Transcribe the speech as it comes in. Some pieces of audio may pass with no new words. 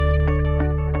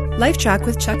LifeTrac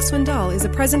with Chuck Swindoll is a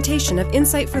presentation of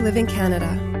Insight for Living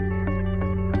Canada.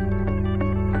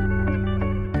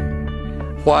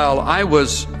 While I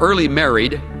was early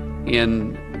married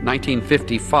in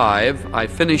 1955, I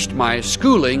finished my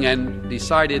schooling and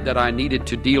decided that I needed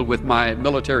to deal with my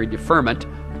military deferment.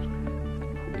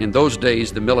 In those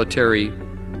days, the military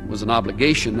was an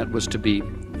obligation that was to be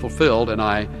fulfilled, and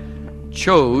I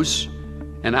chose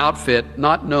an outfit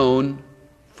not known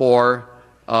for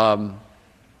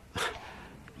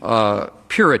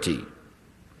purity.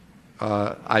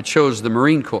 I chose the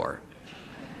Marine Corps.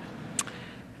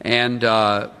 And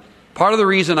part of the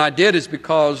reason I did is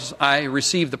because I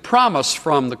received the promise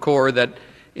from the Corps that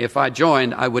if I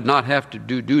joined, I would not have to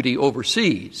do duty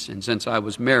overseas. And since I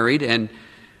was married, and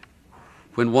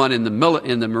when one in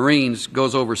the Marines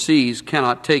goes overseas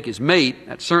cannot take his mate,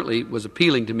 that certainly was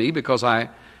appealing to me because I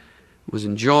was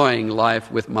enjoying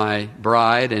life with my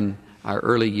bride in our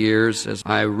early years, as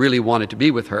I really wanted to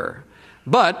be with her.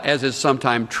 But, as is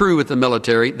sometimes true with the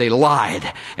military, they lied.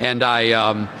 And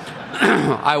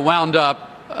I wound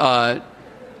up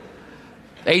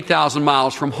 8,000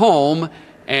 miles from home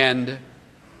and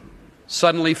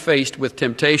suddenly faced with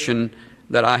temptation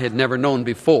that I had never known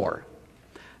before.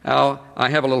 Now, I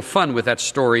have a little fun with that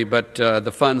story, but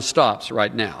the fun stops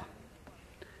right now.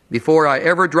 Before I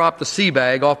ever dropped the sea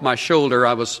bag off my shoulder,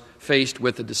 I was faced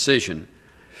with a decision.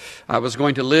 I was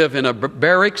going to live in a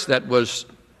barracks that was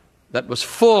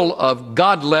full of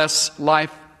godless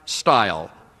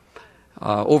lifestyle.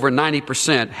 Over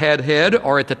 90% had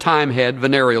or at the time had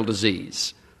venereal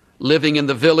disease. Living in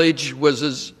the village was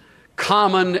as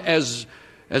common as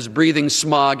breathing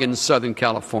smog in Southern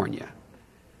California.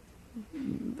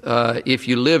 If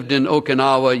you lived in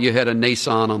Okinawa, you had a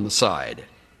Nason on the side.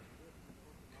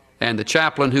 And the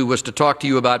chaplain who was to talk to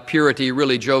you about purity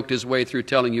really joked his way through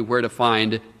telling you where to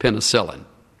find penicillin.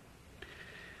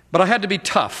 But I had to be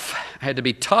tough. I had to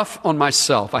be tough on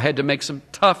myself. I had to make some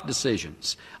tough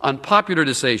decisions, unpopular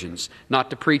decisions,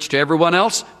 not to preach to everyone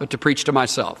else, but to preach to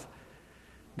myself.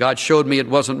 God showed me it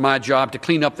wasn't my job to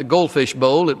clean up the goldfish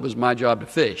bowl. It was my job to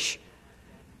fish.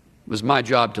 It was my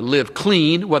job to live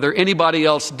clean, whether anybody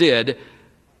else did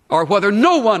or whether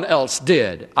no one else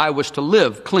did. I was to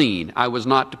live clean. I was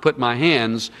not to put my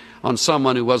hands on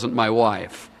someone who wasn't my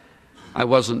wife. I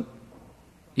wasn't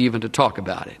even to talk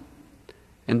about it.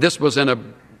 And this was in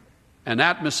an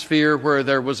atmosphere where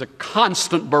there was a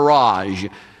constant barrage.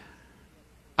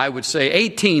 I would say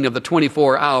 18 of the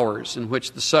 24 hours in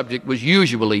which the subject was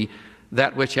usually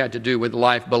that which had to do with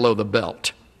life below the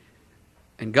belt.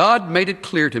 And God made it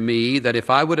clear to me that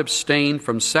if I would abstain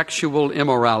from sexual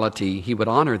immorality, He would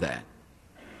honor that.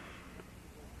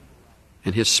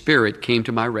 And His Spirit came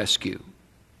to my rescue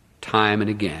time and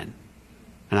again,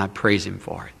 and I praise Him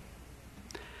for it.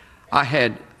 I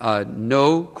had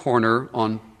no corner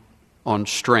on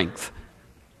strength.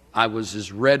 I was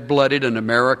as red-blooded an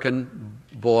American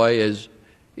boy as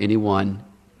anyone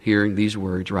hearing these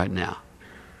words right now.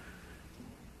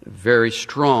 A very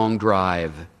strong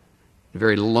drive,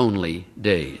 very lonely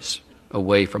days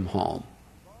away from home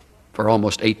for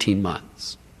almost 18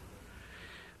 months.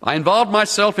 I involved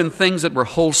myself in things that were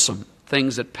wholesome,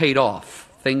 things that paid off,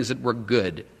 things that were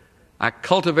good. I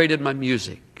cultivated my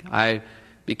music. I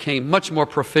became much more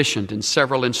proficient in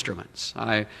several instruments.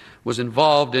 I was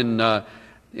involved in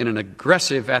an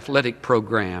aggressive athletic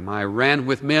program. I ran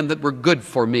with men that were good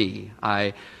for me.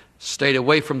 I stayed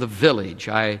away from the village.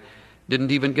 I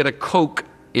didn't even get a Coke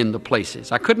in the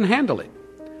places. I couldn't handle it.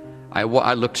 I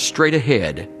looked straight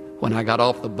ahead when I got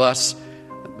off the bus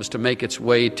that was to make its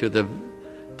way to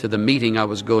the meeting I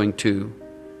was going to.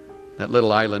 That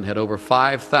little island had over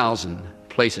 5,000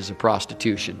 places of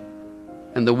prostitution,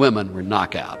 and the women were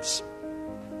knockouts.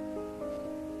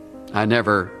 I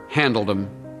never handled them,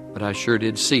 but I sure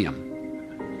did see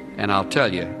them. And I'll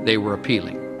tell you, they were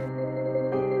appealing.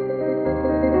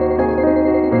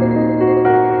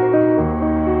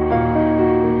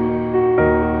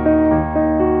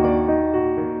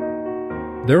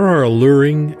 There are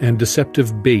alluring and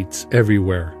deceptive baits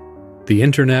everywhere. The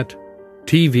internet,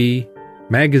 TV,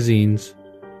 magazines,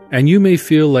 and you may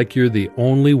feel like you're the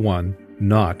only one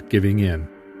not giving in.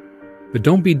 But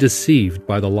don't be deceived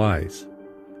by the lies.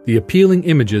 The appealing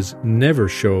images never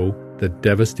show the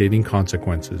devastating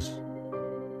consequences.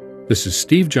 This is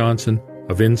Steve Johnson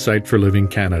of Insight for Living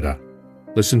Canada.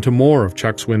 Listen to more of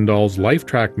Chuck Swindoll's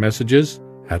LifeTrac messages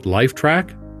at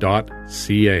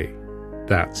lifetrac.ca.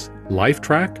 That's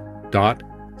lifetrac.ca.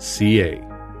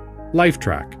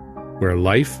 LifeTrac, where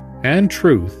life and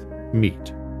truth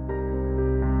meet.